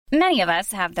Many of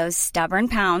us have those stubborn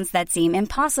pounds that seem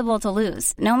impossible to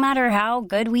lose, no matter how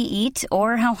good we eat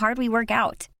or how hard we work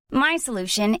out. My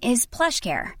solution is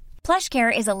PlushCare.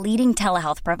 PlushCare is a leading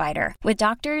telehealth provider with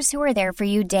doctors who are there for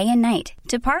you day and night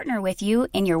to partner with you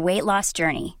in your weight loss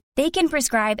journey. They can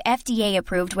prescribe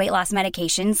FDA-approved weight loss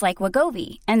medications like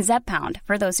Wegovy and Zepbound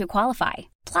for those who qualify.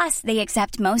 Plus, they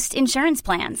accept most insurance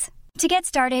plans. To get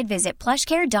started, visit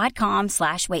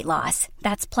plushcare.com/weightloss.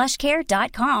 That's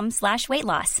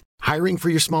plushcare.com/weightloss. Hiring for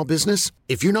your small business?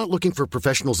 If you're not looking for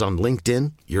professionals on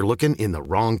LinkedIn, you're looking in the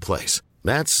wrong place.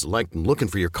 That's like looking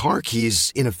for your car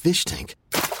keys in a fish tank.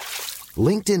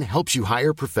 LinkedIn helps you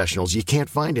hire professionals you can't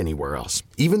find anywhere else,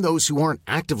 even those who aren't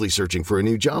actively searching for a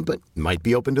new job but might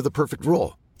be open to the perfect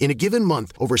role. In a given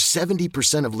month, over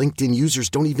 70% of LinkedIn users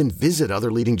don't even visit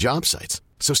other leading job sites.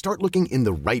 So start looking in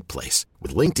the right place.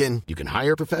 With LinkedIn, you can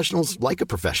hire professionals like a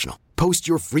professional. Post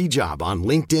your free job on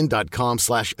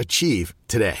linkedin.com/achieve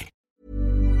today.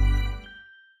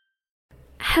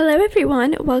 Hello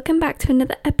everyone, welcome back to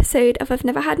another episode of I've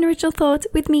Never Had an Original Thought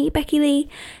with me, Becky Lee.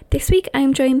 This week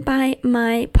I'm joined by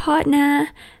my partner,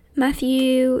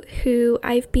 Matthew, who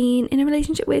I've been in a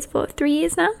relationship with for 3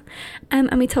 years now,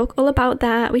 and we talk all about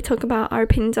that. We talk about our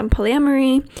opinions on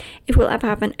polyamory, if we'll ever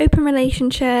have an open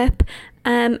relationship,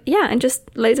 and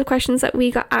just loads of questions that we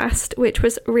got asked, which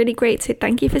was really great, so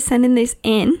thank you for sending those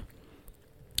in.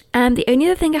 The only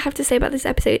other thing I have to say about this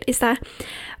episode is that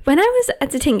when I was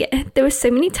editing it, there were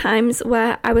so many times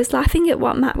where I was laughing at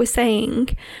what Matt was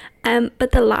saying,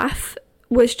 but the laugh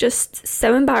was just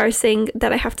so embarrassing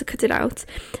that I have to cut it out.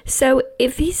 So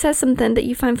if he says something that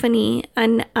you find funny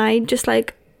and I just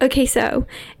like, okay, so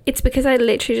it's because I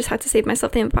literally just had to save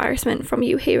myself the embarrassment from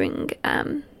you hearing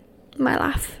my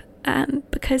laugh,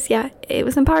 because it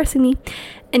was embarrassing me.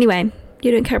 Anyway,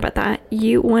 you don't care about that.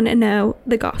 You want to know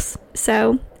the goss.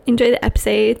 So enjoy the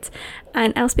episode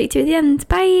and I'll speak to you at the end.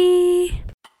 Bye.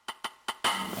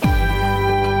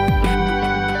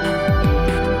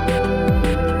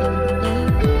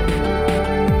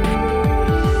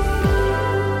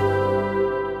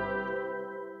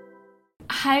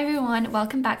 Hi everyone,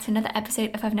 welcome back to another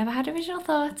episode of I've Never Had Original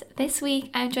Thought. This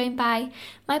week I'm joined by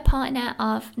my partner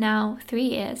of now 3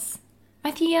 years,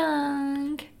 Matthew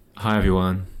Young. Hi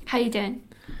everyone. How you doing?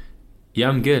 Yeah,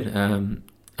 I'm good. I'm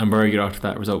very good after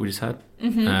that result we just had.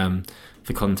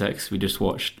 For context, we just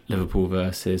watched Liverpool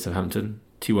versus Southampton,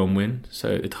 2-1 win,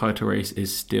 so the title race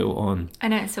is still on. I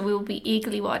know, so we will be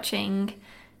eagerly watching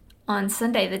on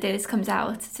Sunday, the day this comes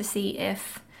out, to see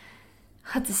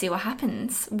what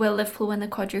happens. Will Liverpool win the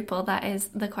quadruple? That is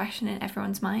the question in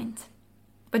everyone's mind.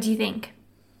 What do you think?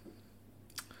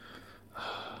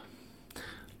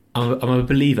 I'm a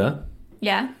believer.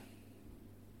 Yeah?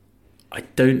 I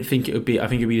don't think it would be... I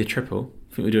think it would be the triple.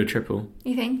 I think we'll do a triple.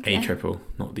 You think? Triple,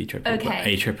 not the triple. Okay. But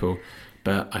a triple.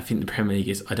 But I think the Premier League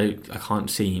is... I can't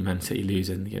see Man City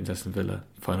losing against Aston Villa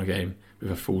final game with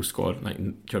a full squad. Like, do you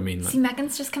know what I mean? Like, see,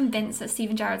 Megan's just convinced that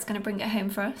Steven Gerrard's going to bring it home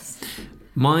for us.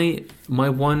 My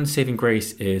one saving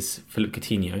grace is Philippe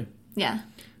Coutinho. Yeah.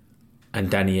 And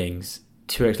Danny Ings,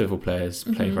 2 ex-Liverpool players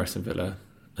playing for Aston Villa.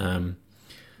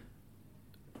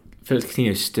 Philippe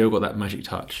Coutinho's still got that magic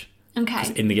touch. Okay.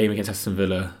 'Cause in the game against Aston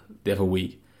Villa the other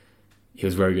week, he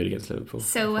was very good against Liverpool.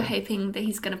 So we're hoping that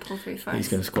he's going to pull through for us. He's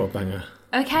going to score a banger.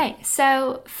 Okay,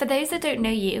 so for those that don't know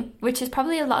you, which is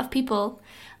probably a lot of people,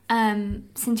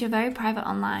 since you're very private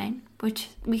online, which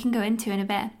we can go into in a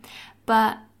bit,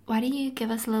 but why don't you give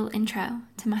us a little intro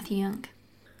to Matthew Young?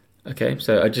 Okay,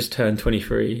 so I just turned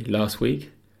 23 last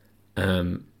week.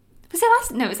 Was it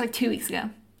last? No, it was like 2 weeks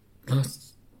ago.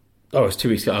 It's 2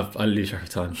 weeks ago. I lose track of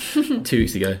time. 2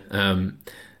 weeks ago.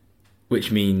 Which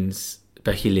means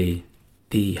Becky Lee,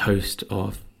 the host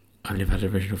of I've Never Had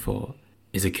an Original Thought,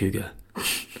 is a cougar.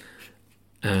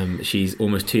 She's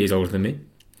almost 2 years older than me.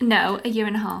 No, a year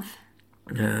and a half.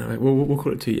 We'll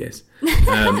call it 2 years.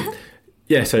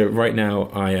 Yeah, so right now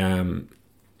I am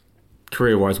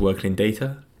career-wise working in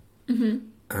data.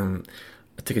 I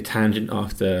took a tangent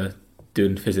after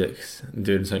doing physics and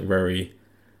doing something very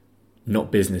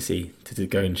not businessy to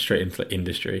going straight into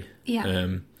industry.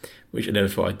 Yeah. Which I never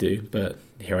thought I'd do, but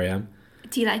here I am.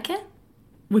 Do you like it?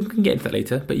 We can get into that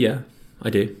later, but yeah, I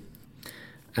do.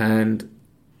 And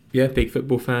yeah, big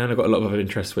football fan. I've got a lot of other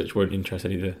interests which won't interest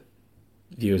any of the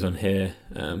viewers on here,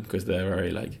 because they're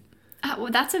very like...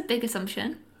 well, that's a big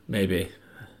assumption. Maybe.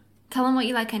 Tell them what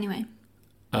you like anyway.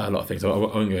 A lot of things. I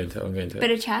won't go into it.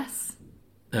 Bit of chess?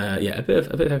 Yeah, a bit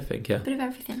of everything, yeah. Bit of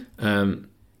everything.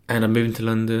 And I'm moving to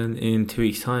London in 2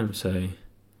 weeks' time, so...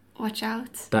 Watch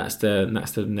out. That's the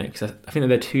next... I think that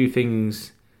there are 2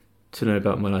 things to know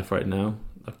about my life right now.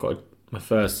 I've got my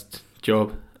first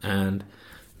job and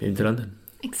moving to London.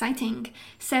 Exciting.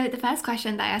 So the first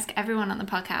question that I ask everyone on the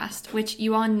podcast, which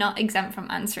you are not exempt from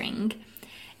answering,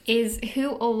 is who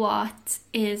or what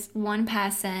is one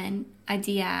person,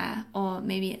 idea, or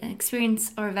maybe an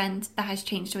experience or event that has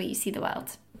changed the way you see the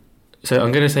world? So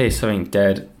I'm going to say something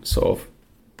dead sort of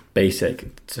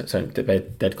basic, something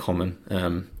dead common.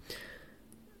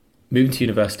 Moving to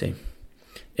university.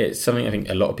 It's something I think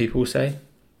a lot of people say,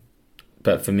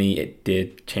 but for me it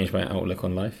did change my outlook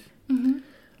on life. Mm-hmm.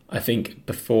 I think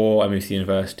before I moved to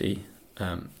university,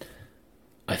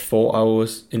 I thought I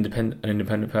was an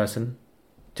independent person,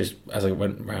 just as I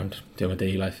went around doing my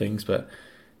daily life things. But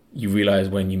you realise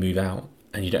when you move out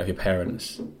and you don't have your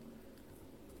parents,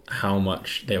 how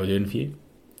much they were doing for you.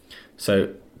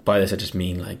 So by this I just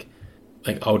mean like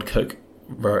I would cook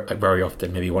very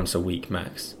often, maybe once a week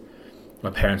max. My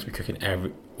parents would be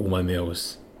cooking all my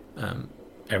meals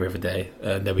every other day.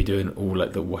 They'll be doing all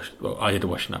like the wash. Well, I did the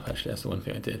washing up actually. That's the one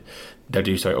thing I did. They'll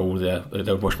do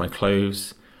they'll wash my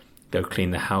clothes. They'll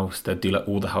clean the house. They'll do like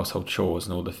all the household chores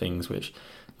and all the things which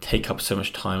take up so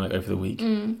much time like over the week,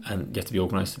 and you have to be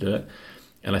organised to do it.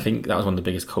 And I think that was one of the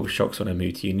biggest culture shocks when I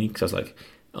moved to uni, because I was like,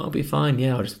 I'll be fine.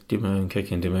 Yeah, I'll just do my own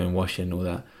cooking, do my own washing, and all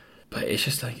that. But it's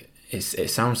just like it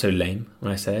sounds so lame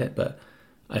when I say it, but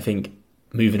I think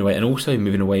moving away, and also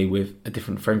moving away with a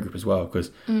different friend group as well, because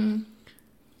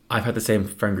I've had the same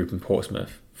friend group in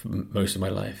Portsmouth for most of my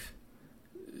life.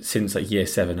 Since like year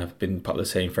 7, I've been part of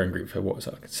the same friend group for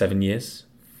 7 years,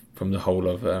 from the whole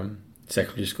of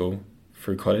secondary school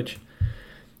through college.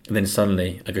 And then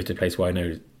suddenly I go to a place where I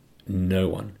know no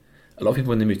one. A lot of people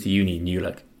when they moved to uni knew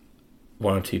like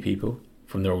 1 or 2 people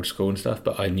from their old school and stuff,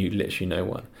 but I knew literally no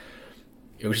one.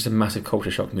 It was just a massive culture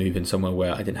shock moving somewhere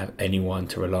where I didn't have anyone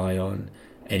to rely on,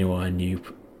 anyone I knew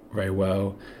very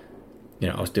well. You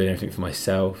know, I was doing everything for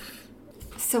myself.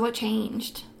 So what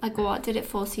changed? Like, what did it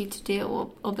force you to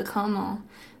do or become, or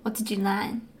what did you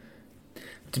learn?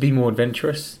 To be more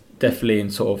adventurous, definitely in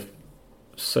sort of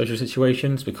social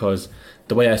situations, because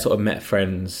the way I sort of met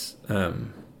friends,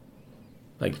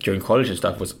 like during college and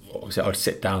stuff, was obviously I would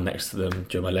sit down next to them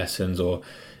during my lessons, or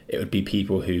it would be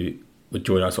people who would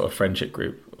join our sort of friendship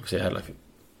group. Obviously I had like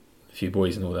a few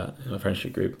boys and all that in my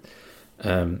friendship group.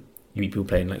 You meet people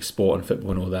playing like sport and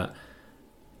football and all that.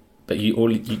 But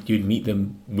you'd meet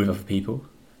them with other people.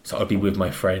 So I'd be with my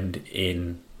friend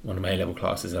in one of my A-level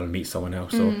classes, and I'd meet someone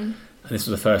else. And this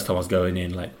was the first time I was going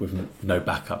in like with no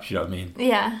backups. You know what I mean?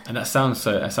 Yeah. And that sounds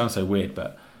so weird,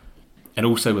 but and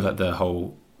also with like the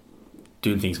whole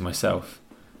doing things myself,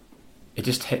 it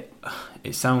just hit.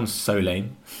 It sounds so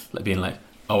lame, like being like,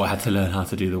 oh, I had to learn how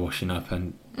to do the washing up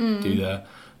and do the.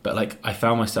 But like I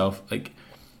found myself like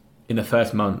in the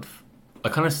first month, I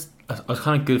was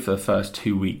kind of good for the first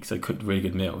 2 weeks. I cooked really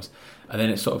good meals, and then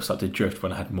it sort of started to drift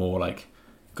when I had more like,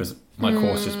 because my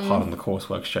course just piled on the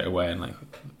coursework straight away, and like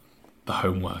the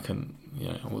homework and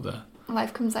all the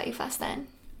life comes at you fast then.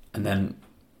 And then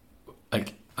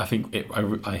like I think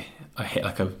I hit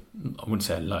like I wouldn't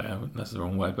say a low, that's the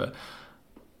wrong word, but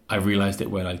I realised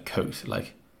it when I cooked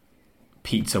like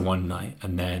pizza one night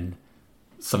and then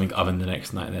something oven the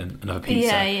next night and then another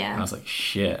pizza. And I was like,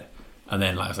 shit. And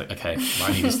then like I was like, okay,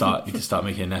 I need to start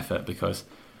making an effort, because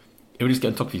it would just get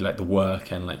on top of you, like the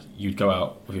work, and like you'd go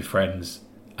out with your friends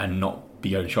and not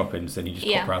be going shopping, so then you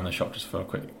just pop around the shop just for a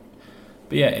quick.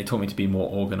 But yeah, it taught me to be more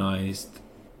organised,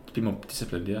 to be more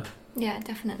disciplined. Yeah,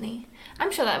 definitely. I'm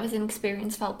sure that was an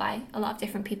experience felt by a lot of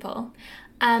different people.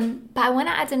 But I want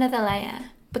to add another layer,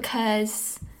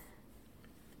 because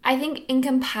I think in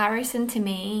comparison to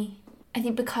me, I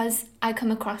think because I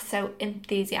come across so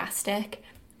enthusiastic,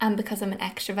 and because I'm an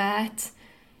extrovert,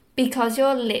 because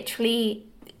you're literally,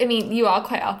 I mean, you are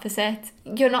quite opposite.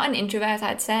 You're not an introvert,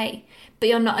 I'd say, but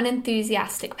you're not an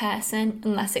enthusiastic person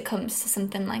unless it comes to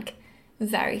something like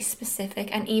very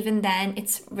specific. And even then,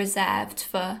 it's reserved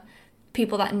for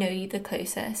people that know you the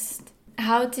closest.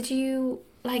 How is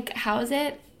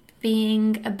it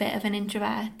being a bit of an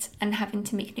introvert and having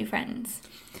to make new friends?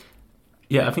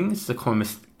 Yeah, I think this is a common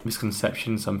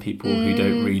misconception some people who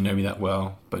don't really know me that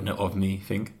well but know of me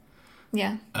think.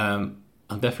 Yeah. I'm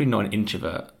definitely not an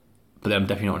introvert, but I'm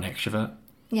definitely not an extrovert.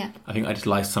 Yeah. I think I just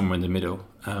lie somewhere in the middle.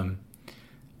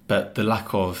 But the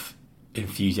lack of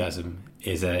enthusiasm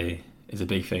is a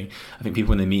big thing. I think people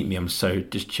when they meet me, I'm so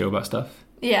just chill about stuff.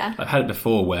 Yeah. I've had it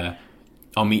before where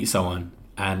I'll meet someone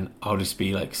and I'll just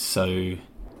be like so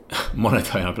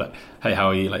monotone. I'll be like, hey, how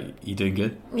are you? Like, you doing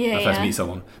good? Yeah. When I first meet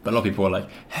someone. But a lot of people are like,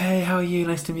 hey, how are you?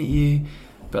 Nice to meet you.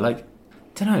 But like, I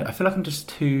don't know. I feel like I'm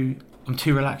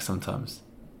too relaxed sometimes.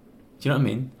 Do you know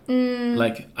what I mean?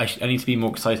 Like, I need to be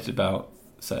more excited about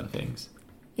certain things.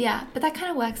 Yeah, but that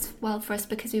kind of works well for us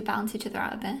because we balance each other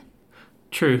out a bit.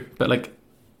 True, but like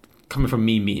coming from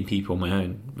me meeting people on my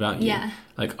own without you, Yeah.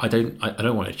 like I don't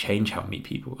want to change how I meet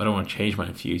people. I don't want to change my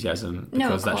enthusiasm No,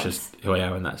 because of that's course. just who I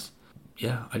am, and that's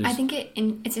I think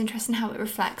it's interesting how it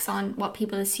reflects on what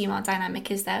people assume our dynamic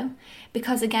is, though.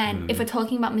 Because, again, if we're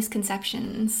talking about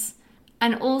misconceptions,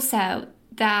 and also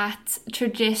that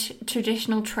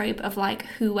traditional trope of, like,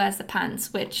 who wears the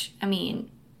pants, which, I mean,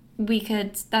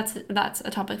 that's a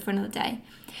topic for another day.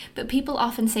 But people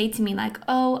often say to me, like,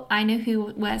 oh, I know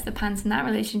who wears the pants in that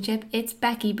relationship. It's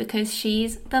Becky because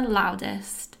she's the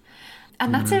loudest.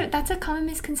 And that's a common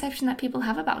misconception that people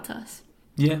have about us.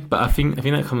 Yeah, but I think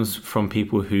that comes from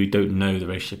people who don't know the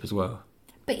relationship as well.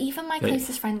 But even my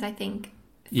closest friends, I think.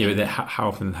 Yeah, but how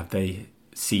often have they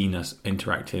seen us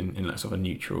interacting in that sort of a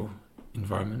neutral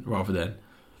environment rather than...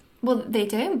 Well, they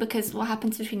don't, because what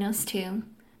happens between us two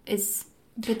is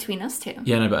between us two.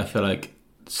 Yeah, no, but I feel like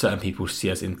certain people see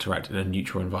us interact in a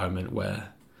neutral environment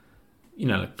where, you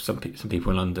know, like some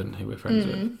people in London who we're friends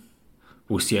with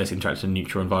will see us interact in a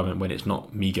neutral environment when it's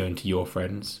not me going to your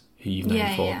friends who you've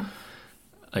known for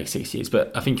like 6 years.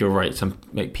 But I think you're right. Some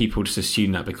people just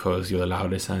assume that because you're the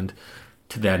loudest, and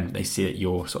to them they see that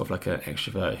you're sort of like an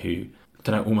extrovert who, I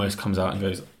don't know, almost comes out and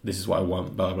goes, "This is what I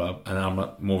want," blah blah, and then I'm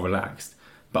like more relaxed.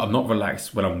 But I'm not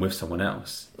relaxed when I'm with someone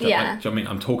else. Do you know what I mean?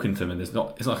 I'm talking to them, and it's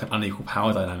not like an unequal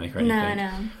power dynamic or anything.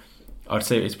 No. I'd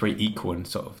say it's pretty equal in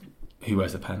sort of who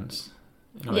wears the pants.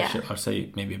 I'd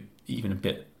say maybe even a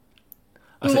bit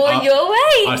More your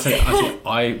way. I'd say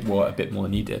I wore a bit more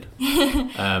than you did.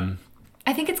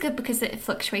 I think it's good because it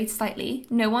fluctuates slightly.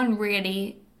 No one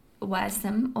really wears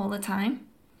them all the time.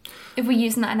 If we're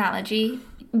using that analogy,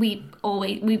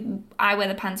 I wear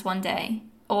the pants one day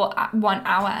or 1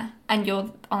 hour and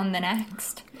you're on the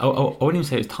next. I wouldn't even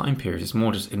say it's time periods. It's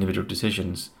more just individual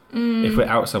decisions. If we're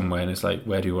out somewhere and it's like,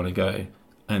 where do we want to go?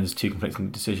 And there's two conflicting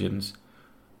decisions.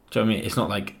 Do you know what I mean? It's not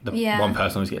like one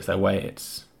person always gets their way.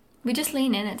 We just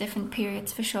lean in at different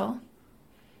periods for sure.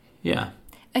 Yeah.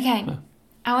 Okay. Yeah.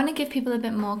 I want to give people a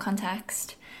bit more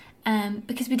context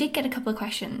because we did get a couple of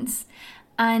questions.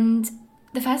 And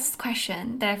the first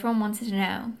question that everyone wanted to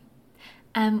know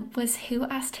was who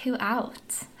asked who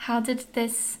out? How did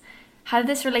this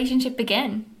relationship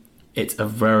begin? It's a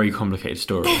very complicated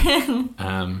story.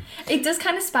 It does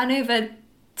kind of span over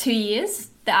 2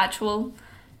 years, the actual...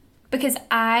 Because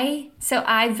I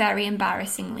very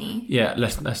embarrassingly... Yeah,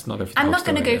 let's not go through the whole story. I'm not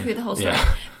going to go through the whole story.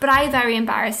 Yeah. But I very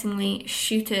embarrassingly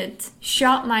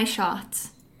shot my shot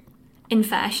in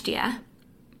first year.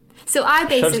 So I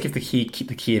basically... Shall I just keep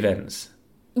the key events?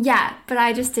 Yeah, but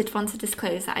I just did want to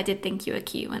disclose that I did think you were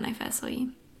cute when I first saw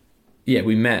you. Yeah,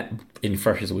 we met in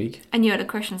Freshers Week. And you had a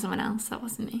crush on someone else, that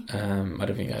wasn't me. I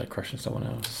don't think I had a crush on someone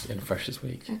else in Freshers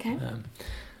Week. Okay.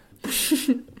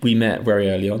 We met very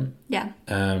early on. Yeah.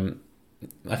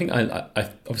 I think I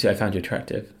obviously I found you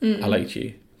attractive. I liked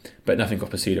you, but nothing got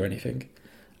pursued or anything.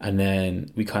 And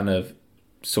then we kind of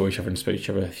saw each other and spoke to each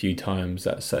other a few times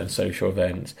at certain social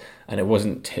events, and it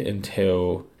wasn't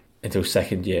until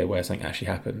second year where something actually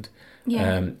happened.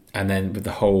 Yeah. And then with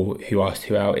the whole who asked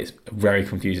who out, it's a very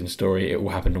confusing story. It all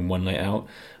happened on one night out.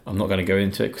 I'm not going to go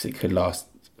into it because it could last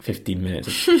 15 minutes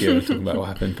of pure talking about what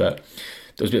happened, but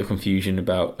there was a bit of confusion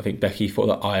about, I think Becky thought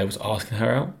that I was asking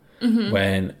her out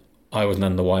when I was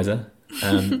none the wiser.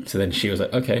 So then she was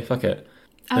like, okay, fuck it.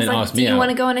 I was like, do you want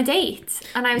to go on a date?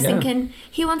 And I was thinking,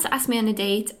 he wants to ask me on a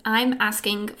date. I'm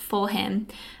asking for him.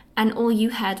 And all you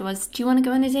heard was, do you want to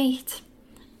go on a date?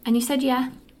 And you said,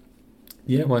 yeah.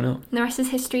 Yeah, why not? And the rest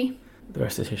is history. The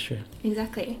rest is history.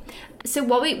 Exactly. So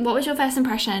what was your first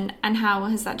impression and how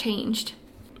has that changed?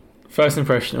 First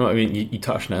impression, well, I mean, you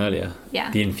touched on it earlier.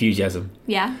 Yeah. The enthusiasm.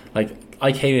 Yeah. Like,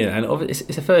 I came in and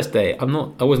it's a first date. I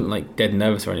wasn't like dead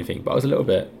nervous or anything, but I was a little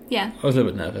bit. Yeah. I was a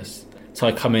little bit nervous. So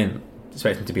I come in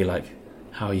expecting to be like,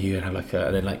 how are you? And have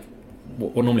and then like,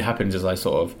 what normally happens is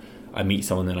I meet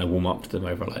someone and I warm up to them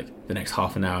over like the next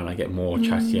half an hour and I get more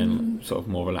chatty and sort of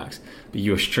more relaxed. But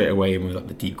you were straight away in with like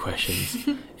the deep questions.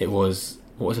 What was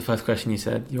the first question you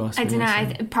said? You asked me? I don't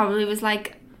know. It probably was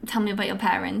like, tell me about your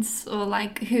parents, or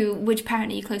like which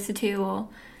parent are you closer to, or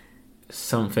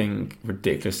something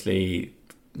ridiculously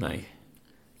like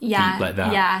deep like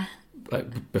that. Yeah.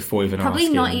 Like before even probably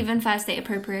asking. Not even first date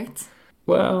appropriate.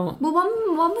 Well,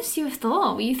 what must you have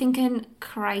thought? Were you thinking,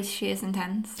 Christ, she is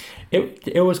intense?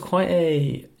 It was quite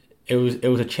a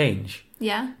a change.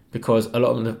 Yeah. Because a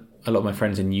lot of my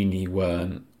friends in uni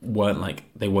weren't like,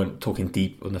 they weren't talking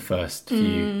deep on the first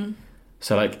few.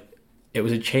 So like it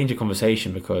was a change of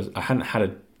conversation because I hadn't had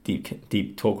a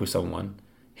deep talk with someone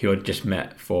who I'd just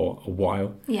met for a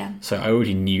while. Yeah. So I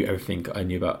already knew everything I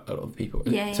knew about a lot of people.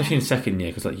 Yeah, especially in second year,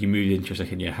 because like you moved into a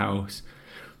second year house.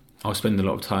 I'll spend a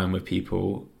lot of time with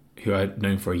people who I've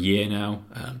known for a year now,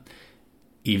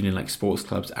 even in like sports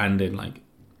clubs and in like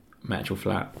my actual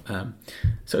flat.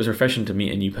 So it was refreshing to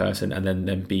meet a new person and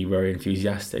then be very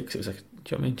enthusiastic. So it was like, do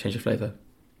you know what I mean? Change of flavour.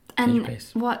 And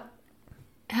what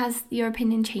has your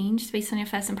opinion changed based on your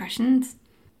first impressions?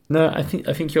 No, I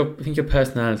think your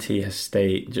personality has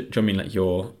stayed. Do you know what I mean? Like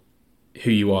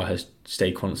who you are has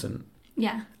stayed constant.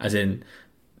 Yeah. As in,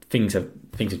 things have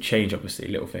changed, obviously,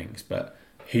 little things, but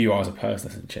who you are as a person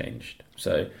hasn't changed.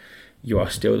 So you are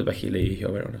still the Becky Lee who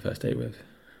I went on a first date with.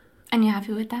 And you're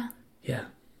happy with that? Yeah.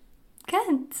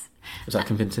 Good. Was that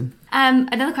convincing?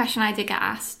 Another question I did get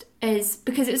asked is,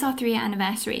 because it was our 3-year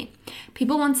anniversary,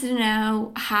 people wanted to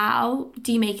know, how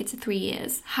do you make it to 3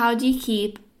 years? How do you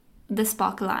keep the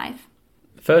spark alive?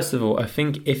 First of all, I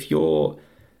think if you're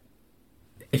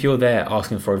there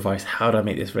asking for advice, how do I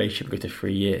make this relationship go to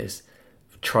 3 years,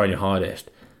 trying your hardest,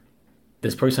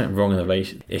 there's probably something wrong in the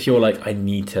relationship. If you're like, it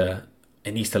needs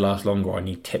to last longer, or I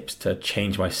need tips to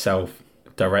change myself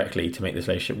directly to make this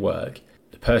relationship work,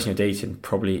 the person you're dating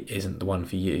probably isn't the one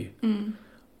for you.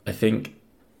 I think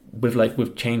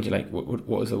with changing, like, what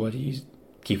was the word you used?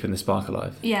 Keeping the spark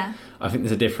alive. Yeah. I think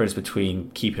there's a difference between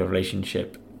keeping a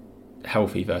relationship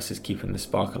healthy versus keeping the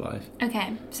spark alive.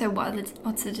 Okay, so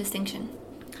what's the distinction?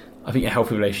 I think a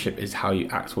healthy relationship is how you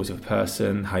act towards a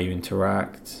person, how you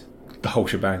interact, the whole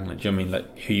shebang. Like, do you know what I mean?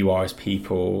 Like, who you are as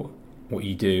people, what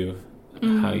you do,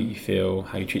 how you feel,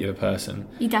 how you treat the other person.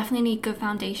 You definitely need good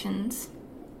foundations.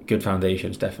 Good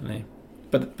foundations, definitely.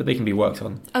 But they can be worked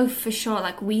on. Oh, for sure.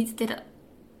 Like,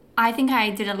 I think I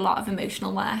did a lot of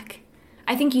emotional work.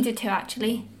 I think you did too,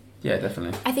 actually. Yeah,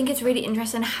 definitely. I think it's really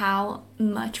interesting how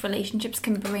much relationships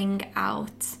can bring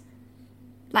out,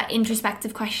 like,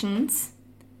 introspective questions.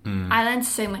 I learned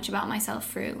so much about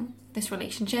myself through this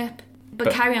relationship.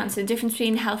 But carry on. So the difference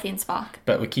between healthy and spark.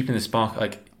 But we're keeping the spark,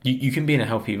 like, you can be in a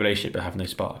healthy relationship but have no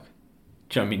spark.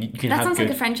 Do you know what I mean? You can that sounds like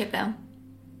a friendship, though.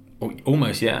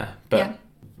 Almost, yeah. But yeah.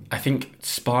 I think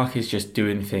spark is just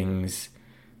doing things.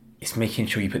 It's making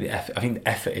sure you put the effort. I think the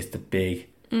effort is the big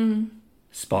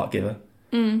spark giver.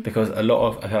 Because I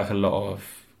feel like a lot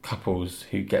of couples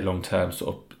who get long term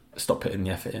sort of stop putting the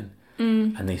effort in,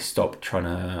 and they stop trying to,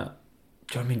 do you know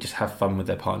what I mean, just have fun with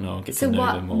their partner or get to know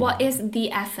them more. So what is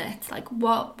the effort? Like,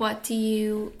 what do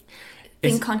you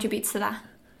think contributes to that?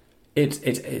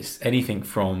 It's anything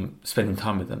from spending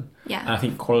time with them. Yeah. And I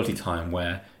think quality time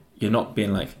where you're not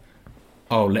being like,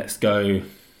 oh, let's go to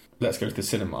the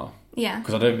cinema. Yeah.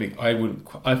 Because I don't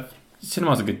think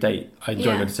cinema's a good date. I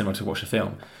enjoy going to cinema to watch a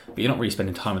film, but you're not really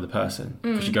spending time with the person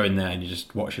because you go in there and you're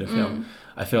just watching a film.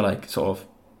 I feel like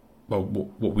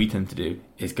what we tend to do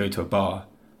is go to a bar,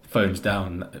 phones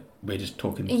down, we're just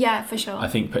talking. Yeah, for sure. I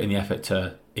think putting the effort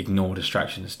to ignore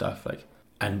distractions and stuff, like,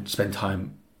 and spend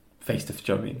time face to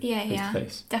face. Yeah, face to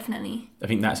face. Definitely. I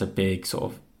think that's a big sort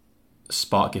of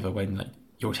spark giver when like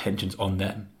your attention's on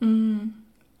them.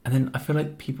 And then I feel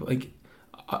like people like.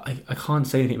 I can't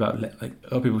say anything about, like, a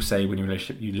lot of people say when you're in a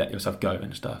relationship you let yourself go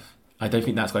and stuff. I don't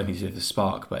think that's got anything to do with the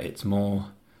spark, but it's more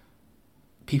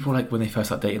people, like, when they first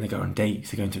start dating, they go on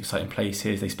dates, they go into exciting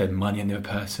places, they spend money on the other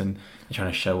person, they're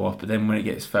trying to show off, but then when it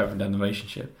gets further down the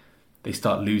relationship they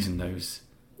start losing those.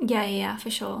 Yeah, for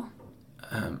sure.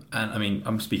 And I mean,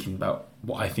 I'm speaking about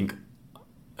what I think,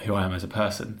 who I am as a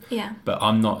person. Yeah. But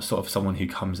I'm not sort of someone who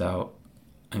comes out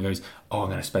and goes, oh, I'm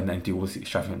going to spend that and do all this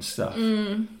extravagant stuff.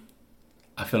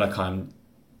 I feel like I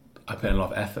put in a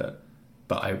lot of effort,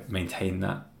 but I maintain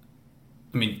that.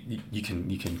 I mean, you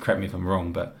can correct me if I'm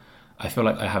wrong, but I feel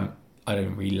like I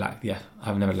don't really lack the effort.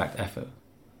 I've never lacked effort.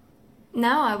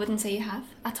 No, I wouldn't say you have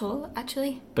at all,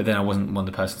 actually. But then I wasn't one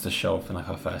of the persons to show off in like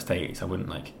our first dates. I wouldn't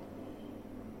like.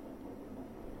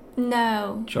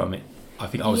 No. Do you know what I mean? I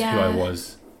think I was who I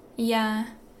was. Yeah.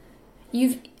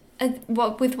 You've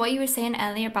with what you were saying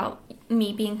earlier about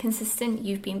me being consistent,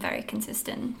 you've been very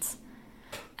consistent.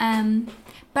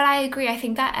 But I agree. I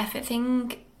think that effort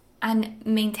thing and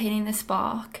maintaining the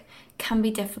spark can be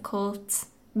difficult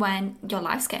when your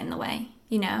life's getting in the way,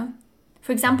 you know?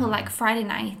 For example, like Friday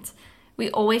night, we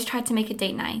always try to make a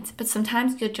date night, but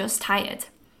sometimes you're just tired.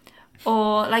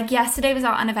 Or like yesterday was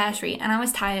our anniversary and I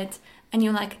was tired and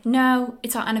you're like, no,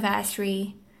 it's our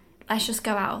anniversary. Let's just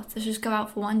go out. Let's just go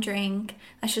out for one drink.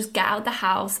 Let's just get out of the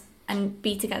house and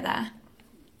be together.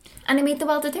 And it made the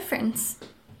world a difference.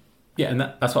 Yeah, and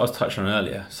that's what I was touching on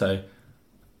earlier. So,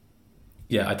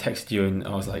 yeah, I texted you and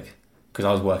I was like, because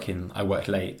I worked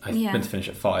late. I meant to finish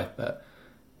at 5, but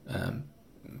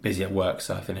busy at work,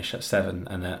 so I finished at 7,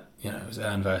 and it was an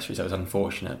anniversary, so it was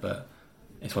unfortunate, but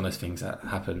it's one of those things that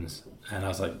happens. And I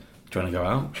was like, do you want to go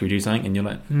out? Should we do something? And you're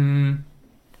like,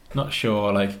 not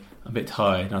sure, like, I'm a bit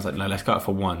tired. And I was like, no, let's go out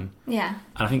for one. Yeah.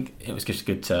 And I think it was just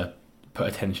good to put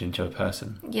attention to a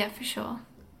person. Yeah, for sure.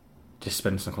 Just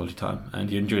spend some quality time. And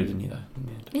you enjoyed it, didn't you, though?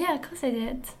 Yeah, of course I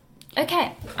did.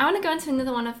 Okay, I want to go on to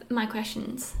another one of my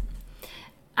questions.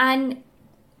 And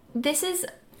this is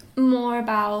more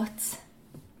about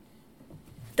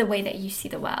the way that you see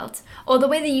the world, or the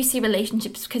way that you see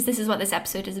relationships, because this is what this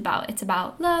episode is about. It's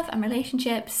about love and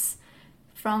relationships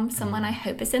from someone I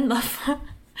hope is in love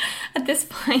at this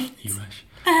point. You wish.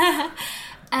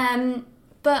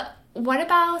 But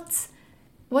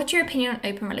what's your opinion on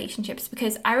open relationships?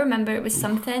 Because I remember it was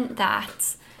something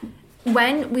that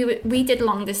when we did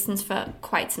long distance for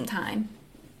quite some time.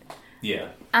 Yeah.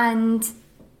 And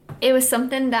it was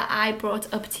something that I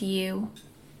brought up to you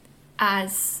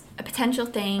as a potential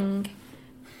thing,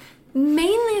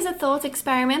 mainly as a thought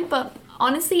experiment, but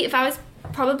honestly, if I was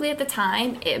probably at the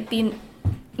time, it'd been,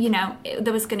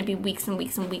 there was going to be weeks and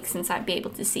weeks and weeks since I'd be able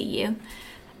to see you.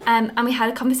 And we had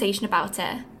a conversation about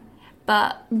it.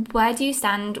 But where do you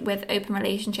stand with open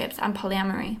relationships and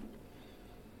polyamory?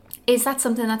 Is that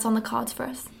something that's on the cards for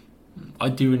us? I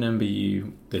do remember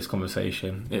this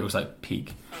conversation. It was like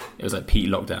peak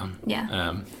lockdown.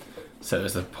 Yeah. So it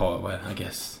was the part where I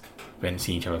guess we hadn't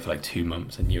seen each other for like 2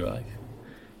 months, and you were like,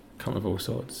 come up with all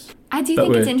sorts. I do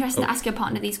think it's interesting to ask your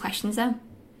partner these questions, though.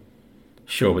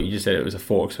 Sure, but you just said it was a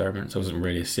thought experiment, so it wasn't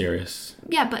really a serious.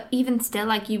 Yeah, but even still,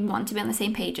 like, you want to be on the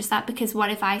same page as that, because what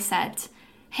if I said,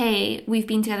 hey, we've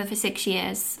been together for 6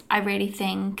 years, I really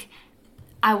think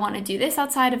I want to do this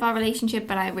outside of our relationship,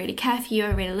 but I really care for you, I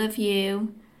really love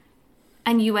you.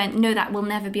 And you went, no, that will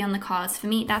never be on the cards for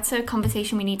me. That's a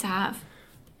conversation we need to have.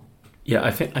 Yeah,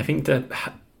 I think to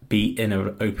be in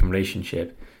an open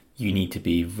relationship, you need to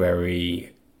be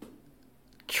very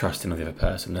trusting of the other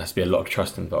person. There has to be a lot of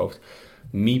trust involved.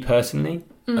 Me personally,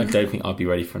 I don't think I'd be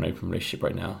ready for an open relationship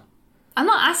right now. I'm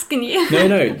not asking you.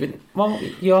 No. But, well,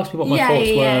 you asked me what my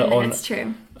thoughts were on. That's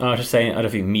true. And I was just saying, I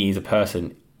don't think me as a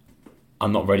person,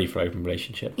 I'm not ready for an open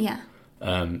relationship. Yeah.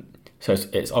 So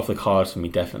it's off the cards for me,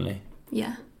 definitely.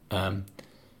 Yeah. But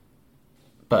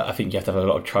I think you have to have a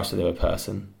lot of trust with the other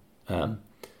person.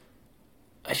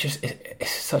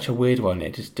 It's such a weird one.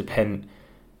 It just depends,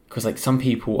 because like some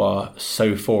people are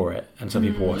so for it and some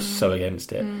people are so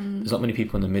against it. There's not many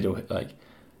people in the middle.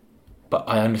 But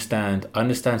I understand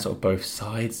sort of both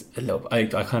sides a little.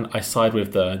 I side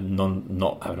with the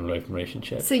not having an open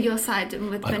relationship. So your side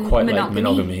with I quite monogamy. like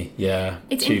monogamy. Yeah,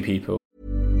 It's two people.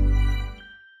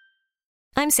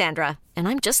 I'm Sandra, and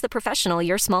I'm just the professional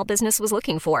your small business was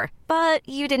looking for. But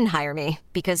you didn't hire me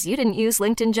because you didn't use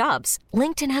LinkedIn Jobs.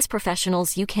 LinkedIn has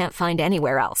professionals you can't find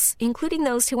anywhere else, including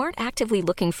those who aren't actively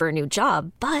looking for a new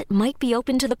job, but might be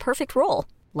open to the perfect role,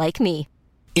 like me.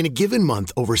 In a given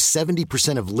month, over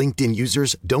 70% of LinkedIn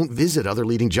users don't visit other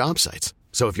leading job sites.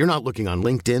 So if you're not looking on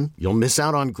LinkedIn, you'll miss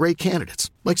out on great candidates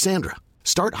like Sandra.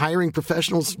 Start hiring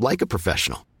professionals like a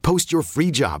professional. Post your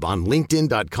free job on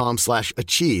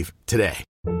linkedin.com/achieve today.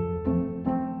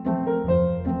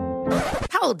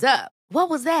 Hold up. What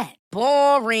was that?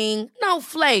 Boring. No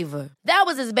flavor. That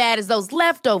was as bad as those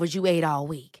leftovers you ate all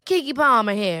week. Keke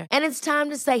Palmer here, and it's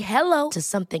time to say hello to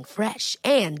something fresh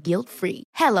and guilt-free.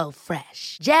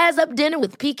 HelloFresh. Jazz up dinner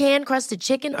with pecan-crusted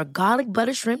chicken or garlic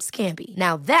butter shrimp scampi.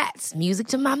 Now that's music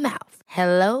to my mouth.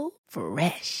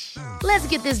 HelloFresh. Let's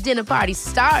get this dinner party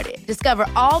started. Discover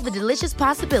all the delicious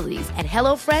possibilities at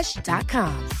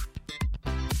HelloFresh.com.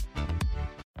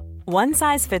 One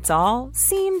size fits all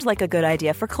seemed like a good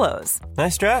idea for clothes.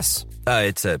 Nice dress.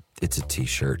 It's a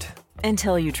t-shirt.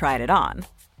 Until you tried it on.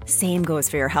 Same goes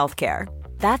for your healthcare.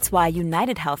 That's why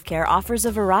United Healthcare offers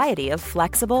a variety of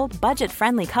flexible,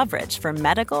 budget-friendly coverage for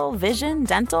medical, vision,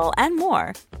 dental, and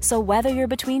more. So whether you're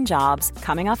between jobs,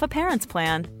 coming off a parent's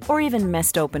plan, or even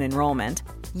missed open enrollment,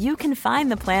 you can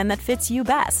find the plan that fits you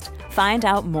best. Find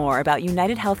out more about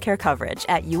United Healthcare coverage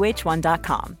at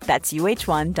uh1.com. That's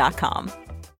uh1.com.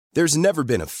 There's never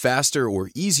been a faster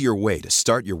or easier way to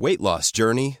start your weight loss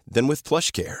journey than with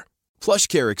PlushCare.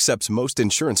 PlushCare accepts most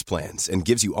insurance plans and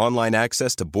gives you online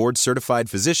access to board-certified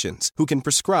physicians who can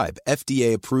prescribe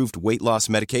FDA-approved weight loss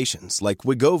medications like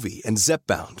Wegovy and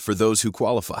Zepbound for those who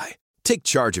qualify. Take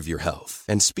charge of your health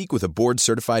and speak with a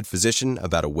board-certified physician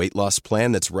about a weight loss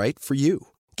plan that's right for you.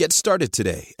 Get started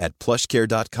today at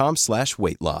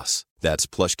plushcare.com/weight-loss. That's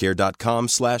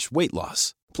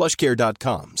plushcare.com/weight-loss.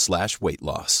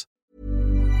 plushcare.com/weight-loss.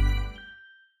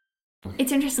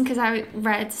 It's interesting because I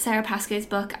read Sarah Pascoe's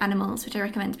book Animals, which I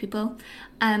recommend to people,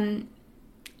 and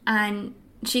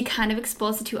she kind of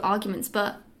explores the two arguments,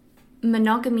 but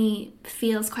monogamy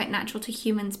feels quite natural to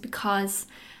humans because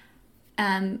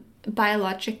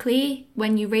biologically,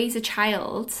 when you raise a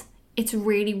child, it's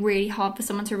really, really hard for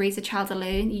someone to raise a child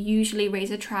alone. You usually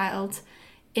raise a child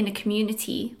in a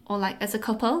community or like as a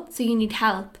couple, so you need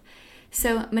help.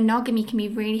 So monogamy can be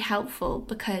really helpful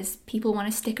because people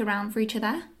want to stick around for each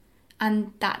other,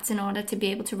 and that's in order to be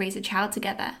able to raise a child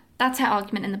together. That's her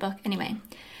argument in the book anyway.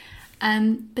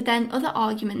 But then other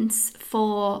arguments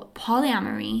for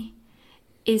polyamory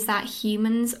is that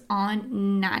humans aren't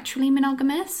naturally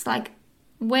monogamous. Like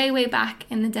way, way back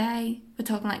in the day, we're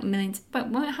talking like millions,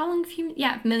 but how long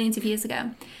millions of years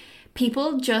ago,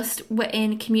 people just were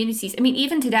in communities. I mean,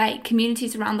 even today,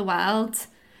 communities around the world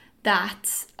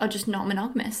that are just not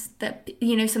monogamous. That,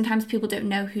 you know, sometimes people don't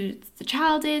know who the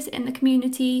child is in the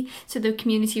community, so the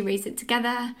community raised it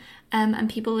together, and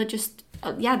people are just,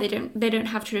 they don't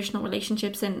have traditional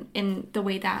relationships in the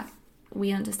way that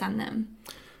we understand them.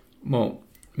 Well,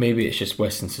 maybe it's just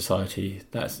Western society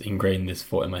that's ingrained this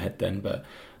thought in my head then, but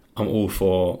I'm all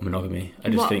for monogamy. I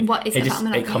just think what is it about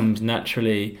monogamy? It comes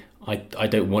naturally. I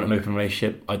don't want an open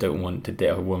relationship. I don't want to date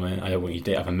other women. I don't want you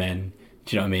to date other men.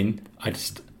 Do you know what I mean?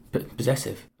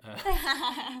 Possessive.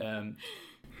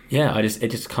 It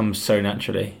just comes so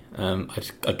naturally.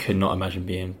 I could not imagine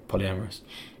being polyamorous.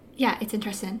 Yeah, it's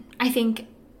interesting. I think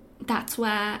that's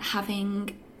where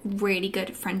having really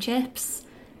good friendships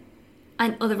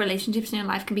and other relationships in your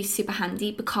life can be super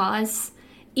handy, because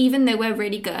even though we're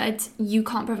really good, you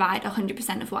can't provide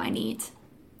 100% of what I need.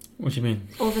 What do you mean?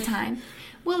 All the time.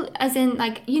 Well, as in,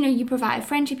 like, you know, you provide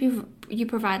friendship, you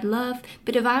provide love,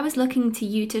 but if I was looking to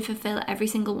you to fulfill every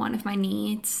single one of my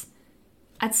needs,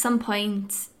 at some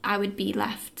point I would be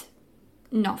left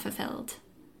not fulfilled.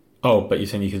 Oh, but you're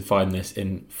saying you can find this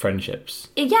in friendships?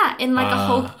 Yeah, in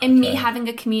like me having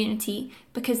a community,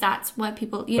 because that's where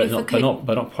people, you know, but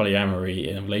not polyamory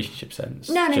in a relationship sense.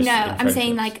 No. I'm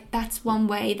saying like that's one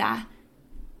way that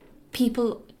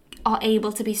people are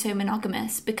able to be so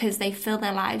monogamous, because they fill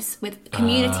their lives with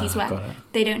communities where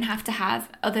they don't have to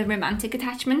have other romantic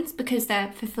attachments, because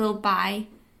they're fulfilled by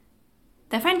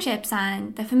their friendships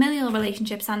and their familial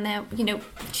relationships and their, you know,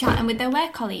 chatting with their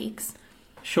work colleagues.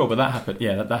 Sure, but that happened.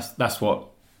 Yeah, that's what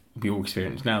we all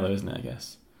experience now, though, isn't it? I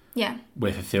guess. Yeah.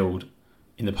 We're fulfilled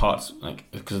in the parts, like,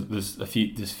 because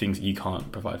there's things that you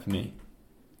can't provide for me.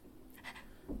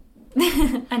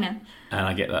 I know. And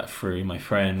I get that through my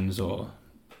friends or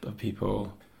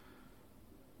people.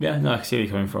 Yeah, no, I can see where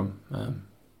you're coming from.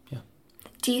 Yeah.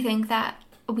 Do you think that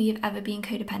we've ever been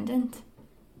codependent?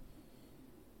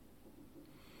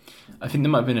 I think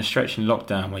there might have been a stretch in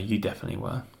lockdown where you definitely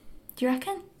were. Do you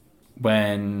reckon?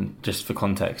 When, just for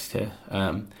context here,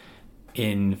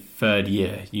 in third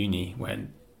year uni,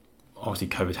 when obviously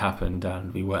COVID happened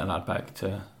and we weren't allowed back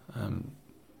to...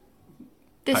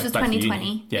 this was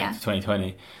 2020. Yeah,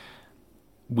 2020.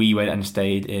 We went and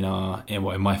stayed in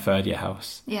my third year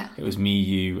house. Yeah. It was me,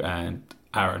 you, and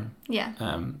Aaron. Yeah.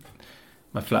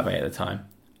 My flatmate at the time.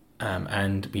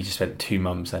 And we just spent 2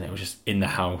 months, and it was just in the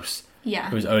house. Yeah.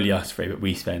 It was only us three, but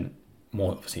we spent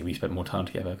more time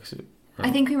together. I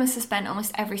think we must have spent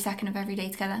almost every second of every day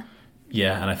together.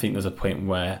 Yeah, and I think there's a point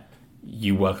where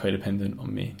you were codependent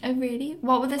on me. Oh, really?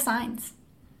 What were the signs?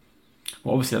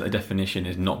 Well, obviously, the definition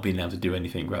is not being able to do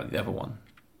anything without the other one.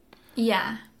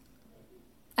 Yeah.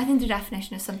 I think the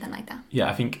definition is something like that. Yeah,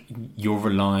 I think you're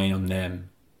relying on them.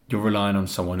 You're relying on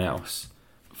someone else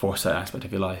for a certain aspect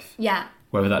of your life. Yeah.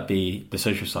 Whether that be the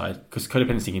social side, because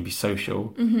codependency can be social.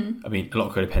 Mm-hmm. I mean, a lot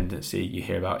of codependency you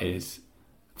hear about is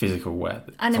physical, where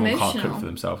and someone emotional. can't cook for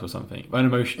themselves or something. Well,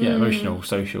 emotional,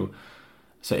 social.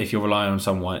 So if you're relying on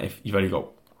someone, if you've only got,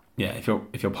 if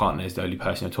your partner is the only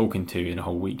person you're talking to in a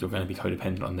whole week, you're going to be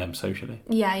codependent on them socially.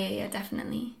 Yeah,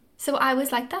 definitely. So I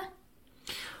was like that.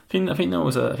 I think there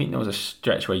was a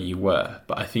stretch where you were,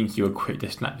 but I think you were quick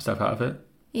to snap yourself out of it.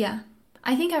 Yeah,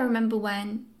 I think I remember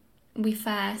when we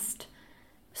first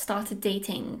started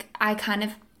dating, I kind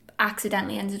of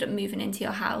accidentally ended up moving into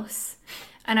your house,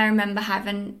 and I remember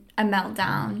having a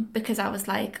meltdown because I was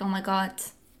like, oh my god,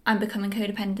 I'm becoming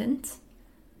codependent.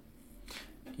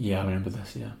 Yeah, I remember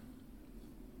this. Yeah.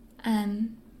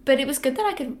 But it was good that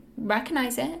I could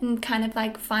recognise it and kind of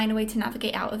like find a way to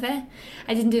navigate out of it.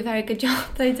 I didn't do a very good job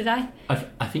though, did I?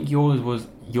 I think yours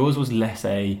was less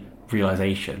a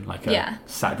realisation, like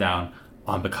sat down,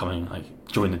 I'm becoming, like,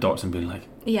 join the dots and being like,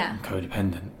 I'm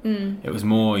codependent. It was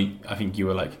more, I think you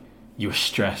were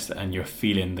stressed and you were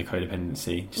feeling the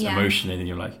codependency just emotionally, and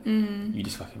you're like, you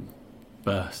just fucking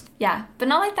burst. Yeah, but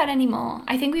not like that anymore.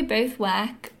 I think we both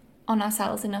work on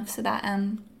ourselves enough so that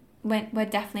we're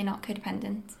definitely not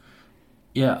codependent.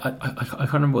 Yeah, I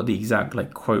can't remember what the exact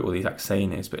like quote or the exact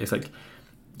saying is, but it's like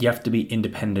you have to be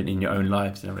independent in your own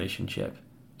lives in a relationship,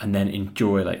 and then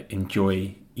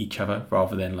enjoy each other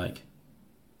rather than like,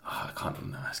 oh, I can't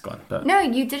remember. It's gone. But no,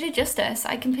 you did it justice.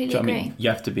 I completely agree. I mean? You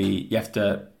have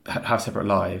to have separate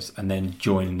lives and then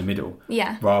join in the middle.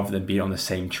 Yeah. Rather than be on the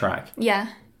same track. Yeah,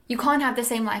 you can't have the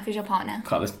same life as your partner.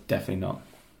 That's definitely not.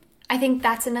 I think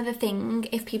that's another thing.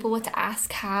 If people were to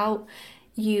ask how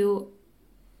you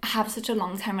have such a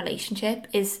long-term relationship,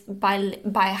 is by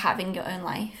having your own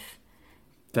life.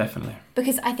 Definitely.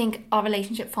 Because I think our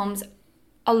relationship forms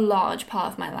a large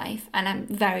part of my life, and I'm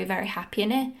very, very happy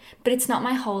in it. But it's not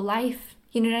my whole life.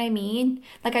 You know what I mean?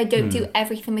 Like, I don't do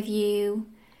everything with you.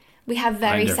 We have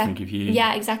very separate.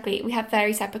 Yeah, exactly. We have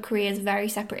very separate careers, very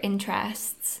separate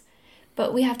interests.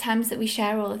 But we have times that we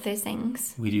share all of those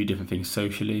things. We do different things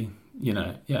socially, you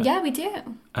know. Yeah. Yeah, we do.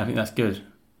 I think that's good.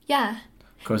 Yeah.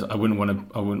 Because I wouldn't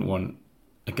want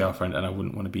a girlfriend, and I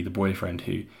wouldn't want to be the boyfriend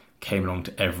who came along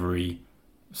to every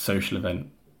social event,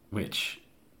 which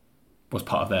was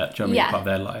part of their, do you know what I mean? Part of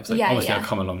their lives. Like, obviously, I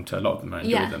come along to a lot of them and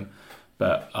enjoy them,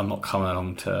 but I'm not coming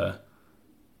along to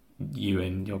you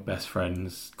and your best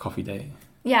friend's coffee date.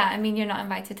 Yeah, I mean, you're not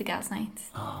invited to girls'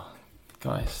 nights. Oh,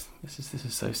 guys, this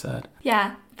is so sad.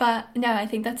 Yeah, but no, I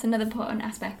think that's another important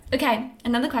aspect. Okay,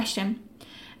 another question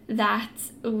that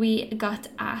we got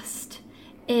asked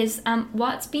is,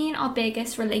 what's been our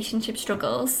biggest relationship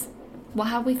struggles? What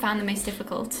have we found the most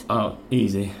difficult? Oh,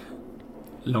 easy.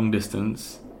 Long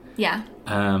distance. Yeah.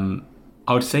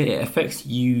 I would say it affects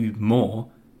you more,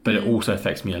 but it also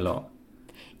affects me a lot.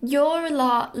 You're a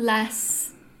lot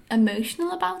less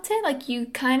emotional about it. Like, you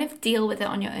kind of deal with it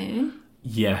on your own.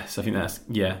 Yes, I think that's,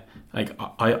 yeah. Like,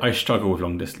 I struggle with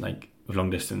long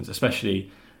distance,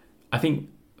 especially, I think,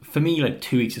 for me, like,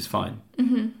 2 weeks is fine.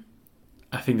 Mm-hmm.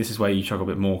 I think this is where you struggle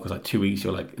a bit more, because like 2 weeks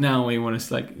you're like, no, we want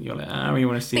to, like, you're like, we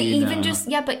want to see you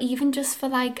now. But even just for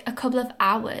like a couple of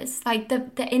hours, like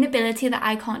the inability that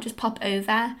I can't just pop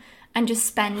over and just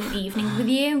spend an evening with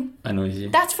you. Annoys you.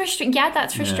 That's frustrating. Yeah,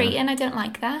 that's frustrating. Yeah. I don't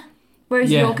like that.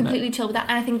 Whereas you're completely chill with that,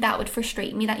 and I think that would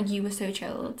frustrate me that you were so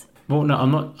chilled. Well, no,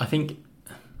 I'm not. I think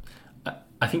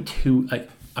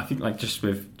just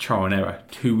with trial and error,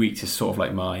 2 weeks is sort of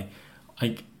like my,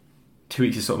 like, 2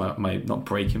 weeks is sort of my not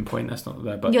breaking point. That's not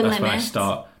there, but your that's limit. When I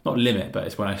start. Not limit, but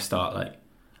it's when I start like,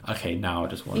 okay, now I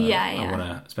just want to. I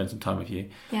want to spend some time with you.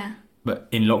 Yeah. But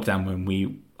in lockdown,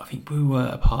 I think we were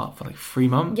apart for like 3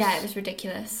 months. Yeah, it was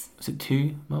ridiculous. Was it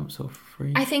 2 months or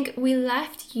 3? I think we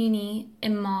left uni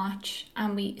in March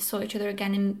and we saw each other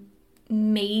again in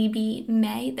maybe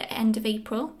May, the end of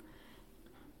April.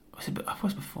 I thought it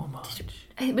was before March.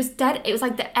 It was dead. It was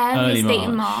like the earliest date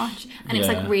in March, and it was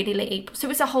like really late April. So it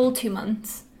was a whole 2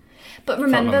 months. But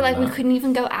remember, like, we couldn't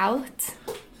even go out.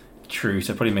 True,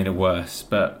 so it probably made it worse.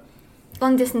 But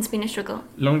long distance been a struggle.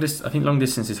 I think long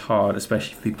distance is hard,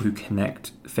 especially for people who connect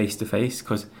face to face,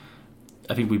 because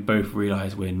I think we both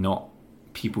realise we're not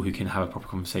people who can have a proper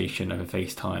conversation over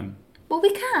FaceTime. Well,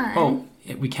 we can. Oh,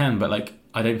 yeah, we can, but like,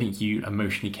 I don't think you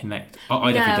emotionally connect.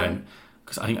 I definitely don't.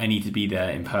 Because I think I need to be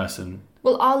there in person.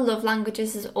 Well, our love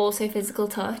languages is also physical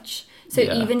touch. So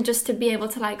even just to be able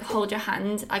to like hold your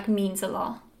hand like means a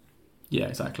lot. Yeah,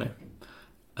 exactly.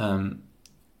 But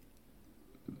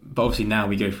obviously now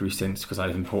we go through stints, because I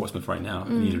live in Portsmouth right now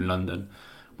and you live in London.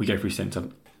 We go through stints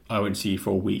of, I won't see you for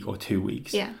a week or 2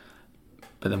 weeks. Yeah.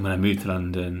 But then when I moved to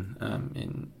London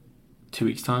in 2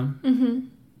 weeks'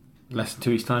 time, less than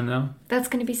 2 weeks' time now. That's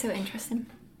going to be so interesting.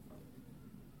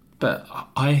 But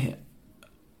I'm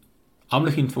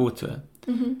looking forward to it.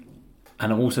 Mm-hmm.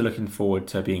 And I'm also looking forward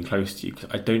to being close to you, because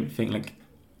I don't think, like,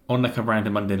 on like a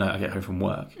random Monday night I get home from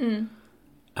work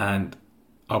and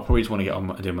I'll probably just want to get on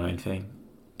and do my own thing.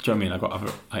 Do you know what I mean? I've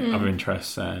got other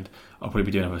interests, and I'll probably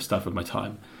be doing other stuff with my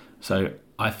time. So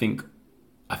I think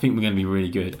we're going to be really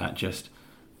good at just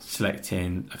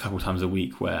selecting a couple times a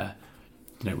week where,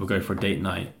 you know, we'll go for a date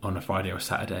night on a Friday or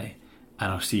Saturday,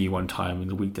 and I'll see you one time in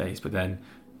the weekdays, but then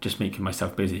just making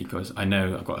myself busy, because I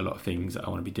know I've got a lot of things that I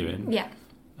want to be doing. Yeah.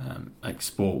 Like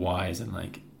sport wise and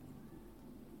like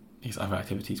these other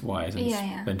activities wise, and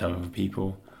spend time with other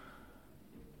people.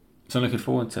 So I'm looking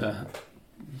forward to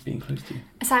being close to you.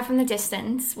 Aside from the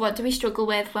distance, what do we struggle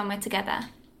with when we're together?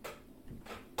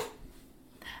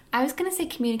 I was going to say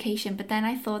communication, but then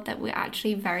I thought that we're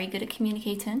actually very good at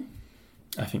communicating.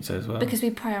 I think so as well. Because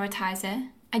we prioritise it.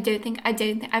 I don't think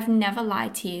I've never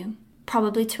lied to you,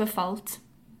 probably to a fault.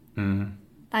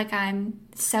 Like, I'm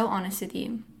so honest with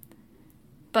you.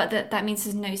 But that means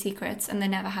there's no secrets, and there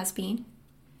never has been.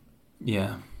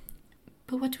 Yeah.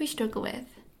 But what do we struggle with?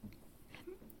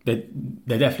 There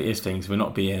definitely is things. We're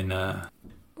not being...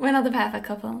 We're not the perfect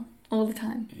couple all the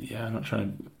time. Yeah, I'm not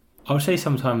trying to... I would say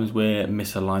sometimes we're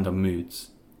misaligned on moods.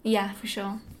 Yeah, for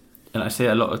sure. And I say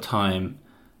a lot of time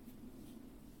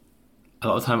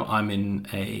I'm in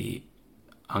a...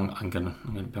 I'm gonna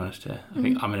be honest here. I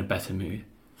think I'm in a better mood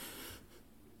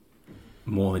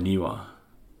more than you are.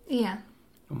 Yeah.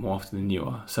 More often than you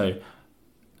are. So,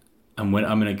 and when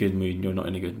I'm in a good mood and you're not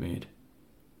in a good mood,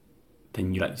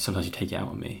 then sometimes you take it out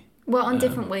on me. We're on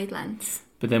different wavelengths.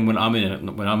 But then when I'm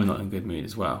not in a good mood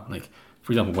as well. Like,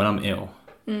 for example, when I'm ill,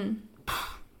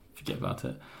 forget about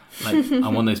it. Like,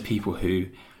 I'm one of those people who,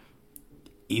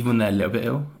 even when they're a little bit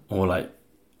ill, or like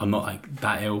I'm not like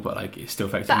that ill, but like it's still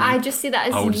affecting me. But I just see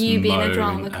that as you being a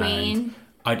drama queen.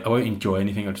 I won't enjoy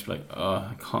anything. I'll just be like,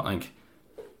 I can't like.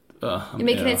 You're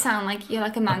making it sound like you're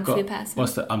like a man flu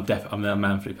person. I'm a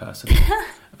man flu person.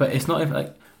 But it's not even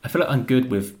like, I feel like I'm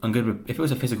good with if it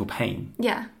was a physical pain.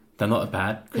 Yeah. They're not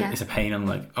bad. Yeah. It's a pain. I'm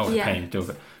like, it's a pain. Deal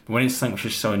with it. But when it's something which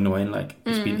is so annoying, like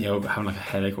it's being ill, but having like a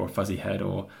headache or a fuzzy head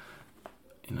or,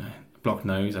 blocked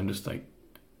nose, I'm just like,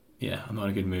 I'm not in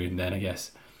a good mood. And then I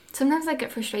guess sometimes I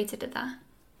get frustrated at that.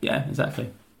 Yeah,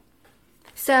 exactly.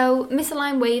 So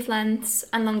misaligned wavelengths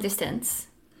and long distance.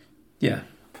 Yeah.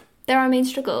 They're our main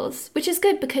struggles, which is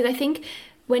good because I think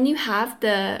when you have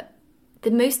the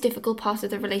most difficult part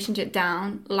of the relationship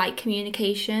down, like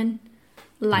communication,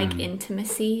 like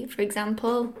intimacy, for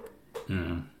example,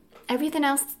 everything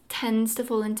else tends to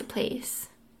fall into place.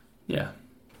 Yeah.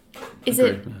 Is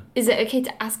it okay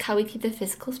to ask how we keep the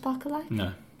physical spark alive?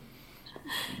 No.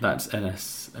 That's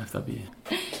NSFW.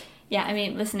 Yeah, I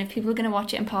mean, listen, if people are going to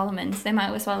watch it in Parliament, they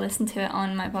might as well listen to it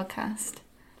on my podcast.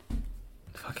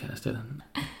 Fuck it, let's do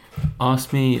that.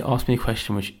 Ask me a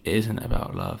question which isn't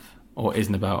about love or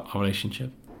isn't about our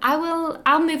relationship.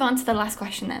 I'll move on to the last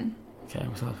question then. Okay,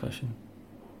 what's the last question?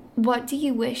 What do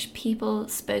you wish people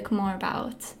spoke more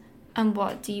about, and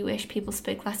what do you wish people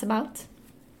spoke less about?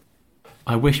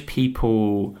 I wish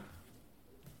people,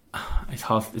 it's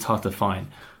hard to find,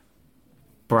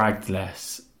 bragged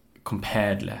less,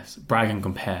 compared less, brag and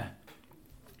compare.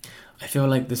 I feel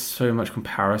like there's so much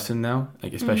comparison now,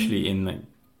 like especially in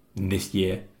this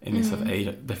year, in this sort of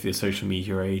age, the social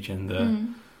media age,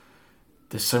 and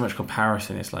there's so much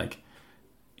comparison. It's like,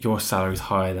 your salary's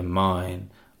higher than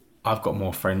mine, I've got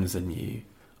more friends than you,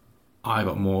 I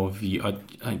got more view, I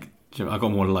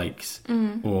got more likes,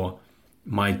 or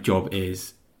my job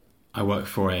is, I work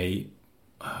for a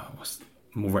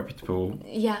more reputable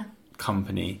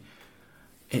company.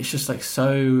 It's just like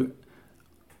so.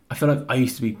 I feel like I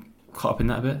used to be caught up in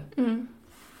that a bit,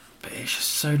 but it's just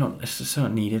so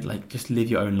not needed. Like, just live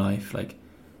your own life. Like,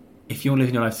 if you're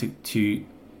living your life to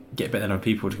get better than other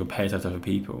people, to compare yourself to other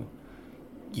people,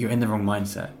 you're in the wrong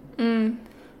mindset.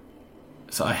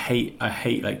 So I hate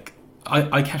like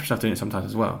I catch myself doing it sometimes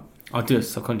as well. I'll do it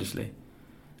subconsciously,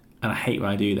 and I hate when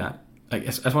I do that. Like,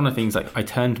 it's one of the things. Like, I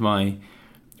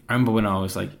remember when I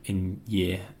was like in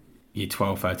year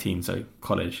 12, 13, so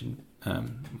college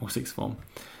or sixth form.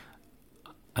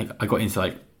 I got into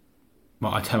I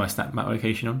turned my Snap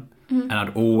notification on, and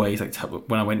I'd always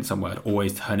when I went somewhere, I'd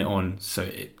always turn it on, so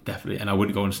it definitely, and I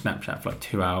wouldn't go on Snapchat for like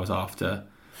 2 hours after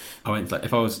I went. Like,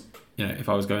 if I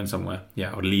was going somewhere,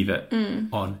 I would leave it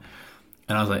on,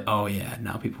 and I was like, oh yeah,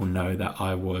 now people know that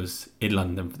I was in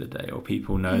London for the day, or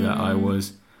people know that I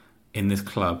was in this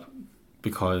club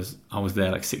because I was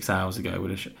there like 6 hours ago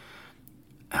with a show.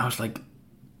 And I was like,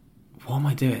 what am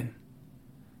I doing?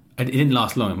 It didn't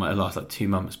last long. It might have lasted like 2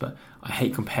 months, but I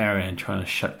hate comparing and trying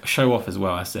to show off as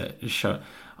well. I said,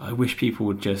 I wish people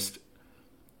would just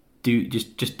do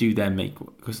their make,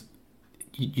 because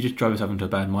you just drive yourself into a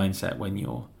bad mindset when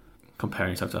you're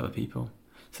comparing yourself to other people.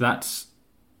 So that's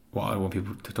what I want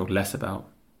people to talk less about.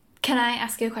 Can I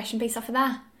ask you a question based off of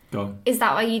that? Go on. Is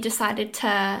that why you decided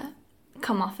to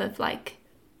come off of like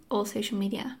all social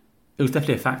media? It was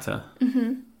definitely a factor.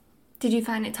 Did you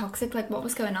find it toxic? Like, what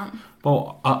was going on?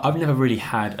 Well, I've never really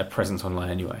had a presence online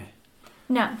anyway.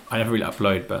 No. I never really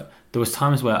upload, but there was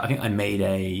times where I think I made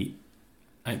a,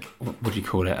 like, what do you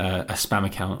call it? A spam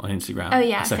account on Instagram. Oh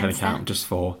yeah, a second account just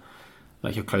for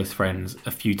like your close friends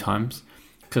a few times.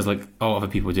 Because like, other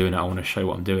people are doing it, I want to show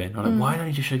what I'm doing. I'm like, why don't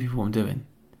I just show people what I'm doing?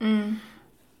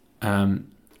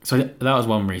 So that was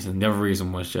one reason. The other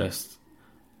reason was just,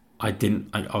 I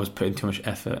was putting too much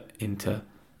effort into,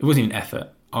 it wasn't even effort.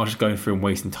 I was just going through and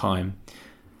wasting time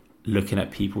looking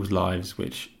at people's lives,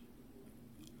 which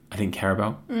I didn't care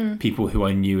about. People who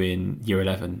I knew in year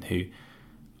 11, who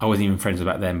I wasn't even friends with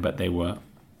back then, but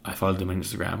I followed them on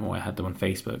Instagram, or I had them on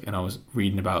Facebook, and I was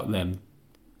reading about them.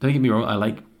 Don't get me wrong, I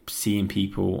like seeing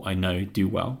people I know do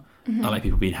well. I like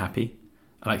people being happy.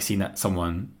 I like seeing that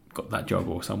someone got that job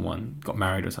or someone got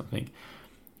married or something.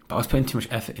 But I was putting too much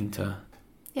effort into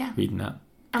reading that.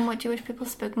 And what do you wish people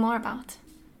spoke more about?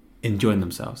 Enjoying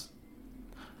themselves.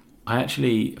 I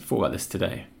actually thought about this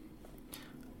today.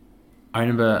 I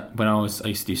remember when I used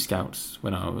to do scouts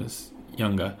when I was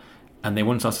younger, and they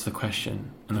once asked us a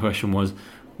question, and the question was,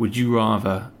 would you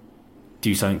rather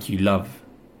do something you love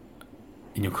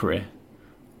in your career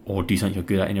or do something you're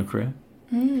good at in your career?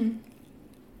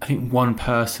 I think one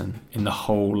person in the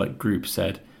whole group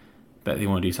said that they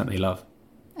want to do something they love.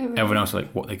 Oh, really? Everyone else was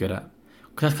what they're good at.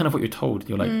 Because that's kind of what you're told.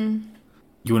 You're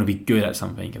you want to be good at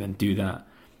something and then do that.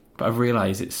 But I've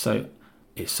realised it's so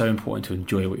important to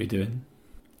enjoy what you're doing.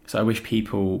 So I wish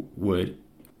people would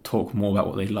talk more about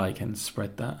what they like and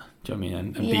spread that. Do you know what I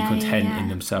mean? And be content in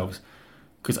themselves.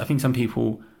 Because I think some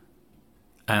people,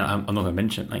 and I'm not going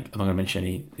to mention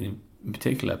any in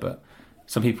particular, but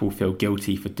some people feel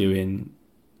guilty for doing,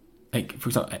 for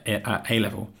example, at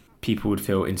A-level, people would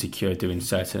feel insecure doing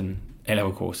certain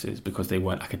A-level courses because they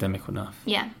weren't academic enough.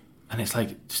 Yeah. And it's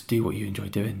just do what you enjoy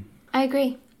doing. I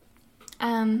agree.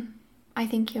 I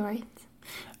think you're right.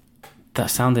 That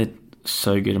sounded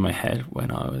so good in my head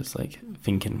when I was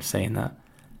saying that,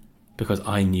 because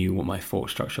I knew what my thought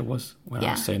structure was when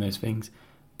I was saying those things.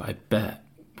 But I bet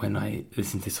when I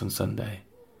listen to this on Sunday,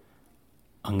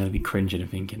 I'm going to be cringing and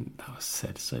thinking that was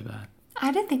said so bad.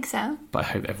 I don't think so. But I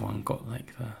hope everyone got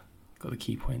the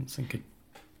key points and could.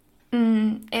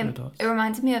 It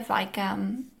reminds me of I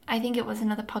think it was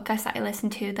another podcast that I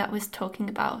listened to that was talking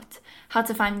about how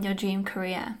to find your dream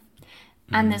career,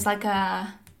 and there's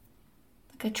a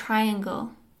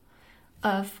triangle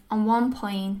of, on one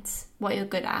point, what you're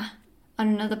good at, on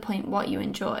another point, what you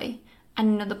enjoy, and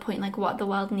another point, what the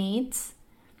world needs.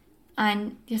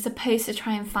 And you're supposed to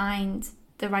try and find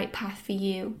the right path for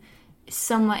you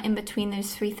somewhere in between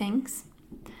those three things.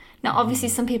 Now, obviously,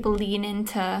 some people lean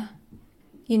into,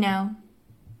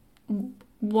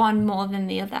 one more than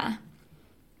the other.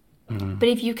 But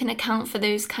if you can account for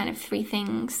those kind of three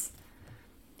things,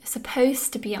 you're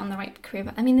supposed to be on the right career.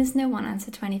 But there's no one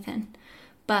answer to anything.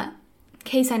 But in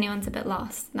case anyone's a bit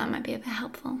lost, that might be a bit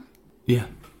helpful. Yeah.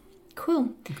 Cool.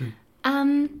 Okay.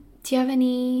 Do you have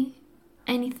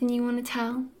anything you want to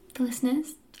tell the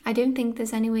listeners? I don't think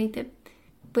there's any way that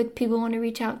would people want to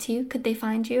reach out to you. Could they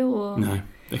find you? Or no,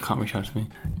 they can't reach out to me.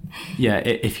 Yeah,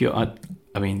 if you're,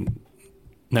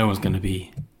 no one's going to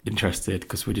be interested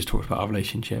because we just talked about our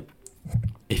relationship.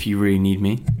 If you really need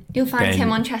me, you'll find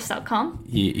him on chess.com.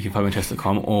 You can find me on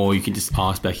chess.com, or you can just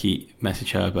ask Becky,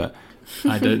 message her, but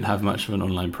I don't have much of an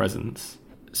online presence.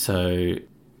 So...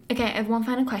 Okay, I have one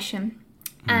final question.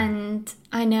 And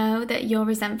I know that you're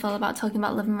resentful about talking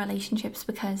about love and relationships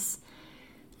because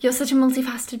you're such a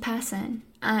multifaceted person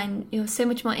and you're so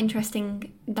much more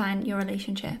interesting than your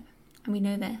relationship. And we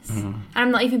know this. And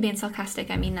I'm not even being sarcastic,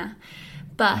 I mean that.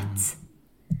 But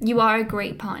you are a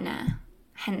great partner,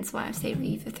 hence why I've stayed with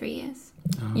you for 3 years.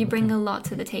 You bring a lot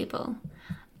to the table.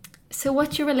 So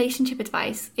what's your relationship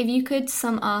advice? If you could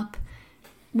sum up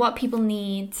what people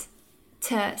need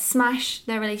to smash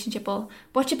their relationship, or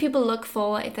what should people look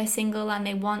for if they're single and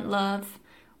they want love?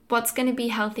 What's going to be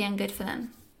healthy and good for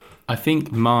them? I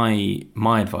think my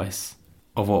advice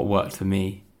of what worked for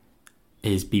me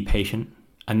is be patient,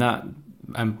 and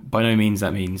by no means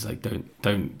that means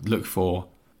don't look for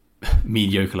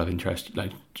mediocre love interest. Do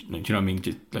you know what I mean?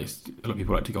 Just a lot of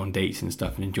people like to go on dates and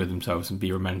stuff and enjoy themselves and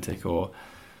be romantic or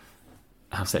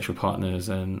have sexual partners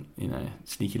and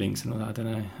sneaky links and all that. I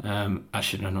don't know.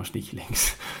 Actually, no, not sneaky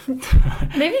links.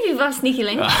 Maybe you've got sneaky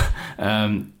links.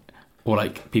 Or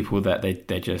people that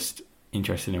they're just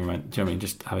interested in romantic. Do you know what I mean?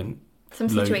 Just having some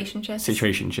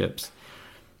situationships.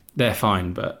 They're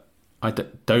fine, but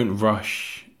don't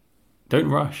rush. Don't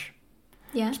rush.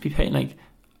 Yeah. Just be patient.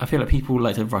 I feel like people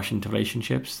like to rush into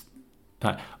relationships.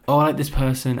 I like this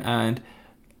person and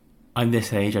I'm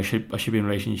this age. I should be in a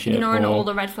relationship. Ignoring all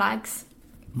the red flags.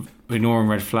 Ignoring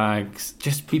red flags.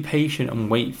 Just be patient and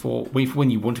wait for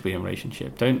when you want to be in a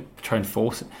relationship. Don't try and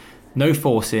force it. No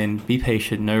forcing. Be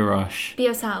patient. No rush. Be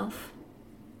yourself.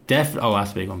 That's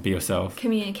a big one. Be yourself.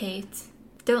 Communicate.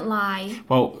 Don't lie.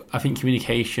 Well, I think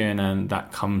communication and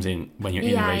that comes in when you're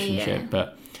in a relationship.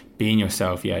 But being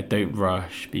yourself, don't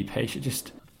rush. Be patient.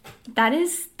 Just. That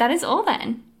is all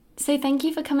then. So thank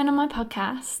you for coming on my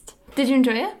podcast. Did you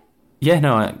enjoy it? Yeah,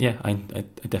 no, I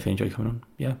definitely enjoy coming on.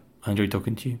 Yeah, I enjoy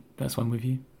talking to you. That's why I'm with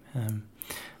you.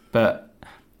 But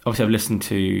obviously I've listened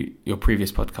to your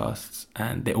previous podcasts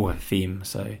and they all have a theme.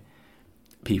 So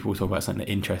people talk about something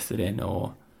they're interested in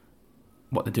or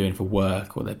what they're doing for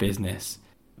work or their business.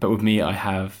 But with me, I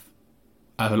have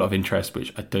a lot of interests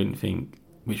which I don't think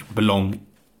which belong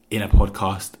in a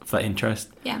podcast for that interest.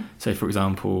 Yeah. So, for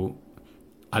example,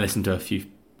 I listen to a few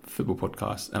football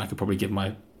podcasts, and I could probably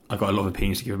I've got a lot of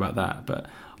opinions to give about that, but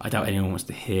I doubt anyone wants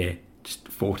to hear just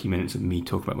 40 minutes of me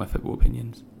talking about my football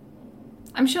opinions.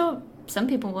 I'm sure some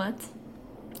people would.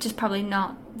 Just probably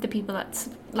not the people that's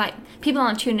like, people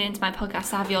aren't tuning into my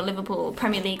podcast to have your Liverpool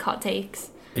Premier League hot takes.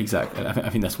 Exactly. I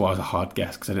think that's why I was a hard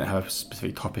guess, because I didn't have a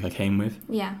specific topic I came with.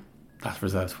 Yeah. That's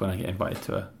reserved for when I get invited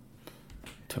to a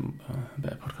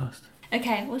better podcast.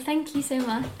 Okay, well, thank you so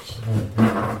much.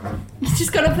 You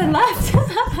just got up and left.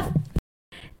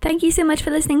 Thank you so much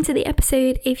for listening to the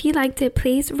episode. If you liked it,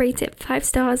 please rate it 5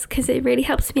 stars because it really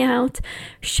helps me out.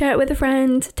 Share it with a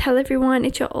friend. Tell everyone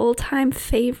it's your all-time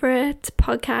favourite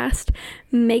podcast.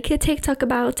 Make a TikTok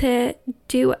about it.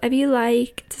 Do whatever you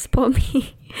like to support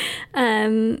me.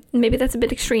 Maybe that's a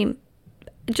bit extreme.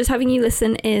 Just having you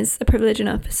listen is a privilege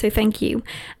enough, so thank you.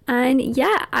 And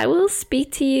yeah, I will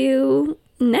speak to you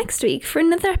next week for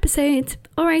another episode.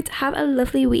 Alright, have a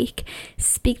lovely week.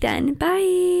 Speak then.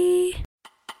 Bye.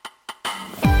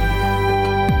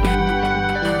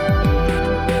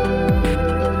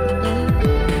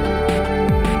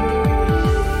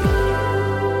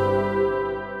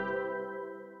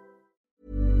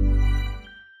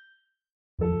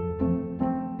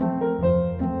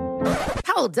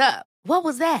 Hold up. What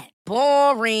was that?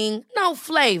 Boring. No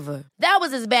flavor. That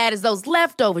was as bad as those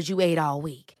leftovers you ate all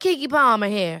week. Keke Palmer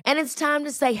here. And it's time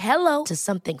to say hello to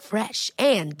something fresh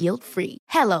and guilt-free.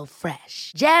 Hello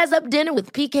Fresh. Jazz up dinner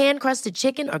with pecan-crusted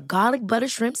chicken or garlic butter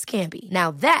shrimp scampi.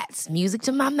 Now that's music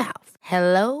to my mouth.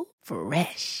 Hello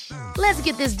Fresh. Let's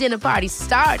get this dinner party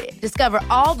started. Discover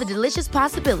all the delicious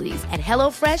possibilities at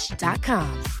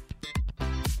HelloFresh.com.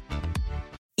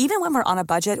 Even when we're on a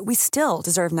budget, we still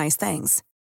deserve nice things.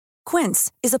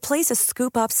 Quince is a place to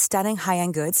scoop up stunning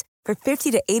high-end goods for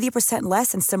 50 to 80%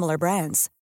 less than similar brands.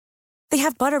 They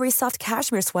have buttery soft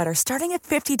cashmere sweaters starting at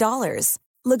 $50,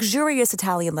 luxurious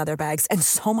Italian leather bags, and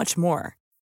so much more.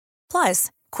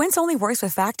 Plus, Quince only works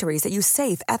with factories that use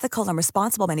safe, ethical, and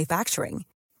responsible manufacturing.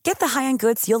 Get the high-end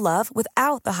goods you'll love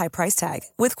without the high price tag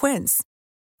with Quince.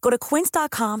 Go to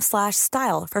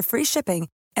quince.com/style for free shipping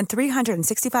and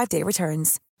 365-day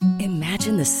returns.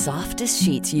 Imagine the softest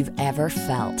sheets you've ever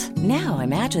felt. Now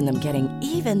imagine them getting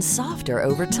even softer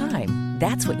over time.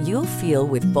 That's what you'll feel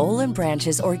with Boll &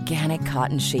 Branch's organic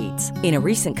cotton sheets. In a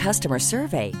recent customer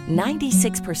survey,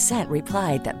 96%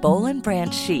 replied that Boll &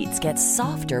 Branch sheets get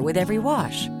softer with every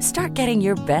wash. Start getting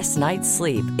your best night's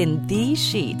sleep in these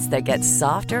sheets that get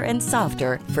softer and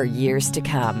softer for years to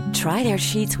come. Try their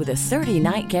sheets with a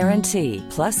 30-night guarantee.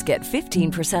 Plus, get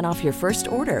 15% off your first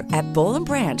order at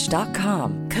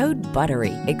bollandbranch.com. Code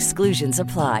BUTTERY. Exclusions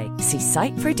apply. See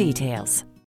site for details.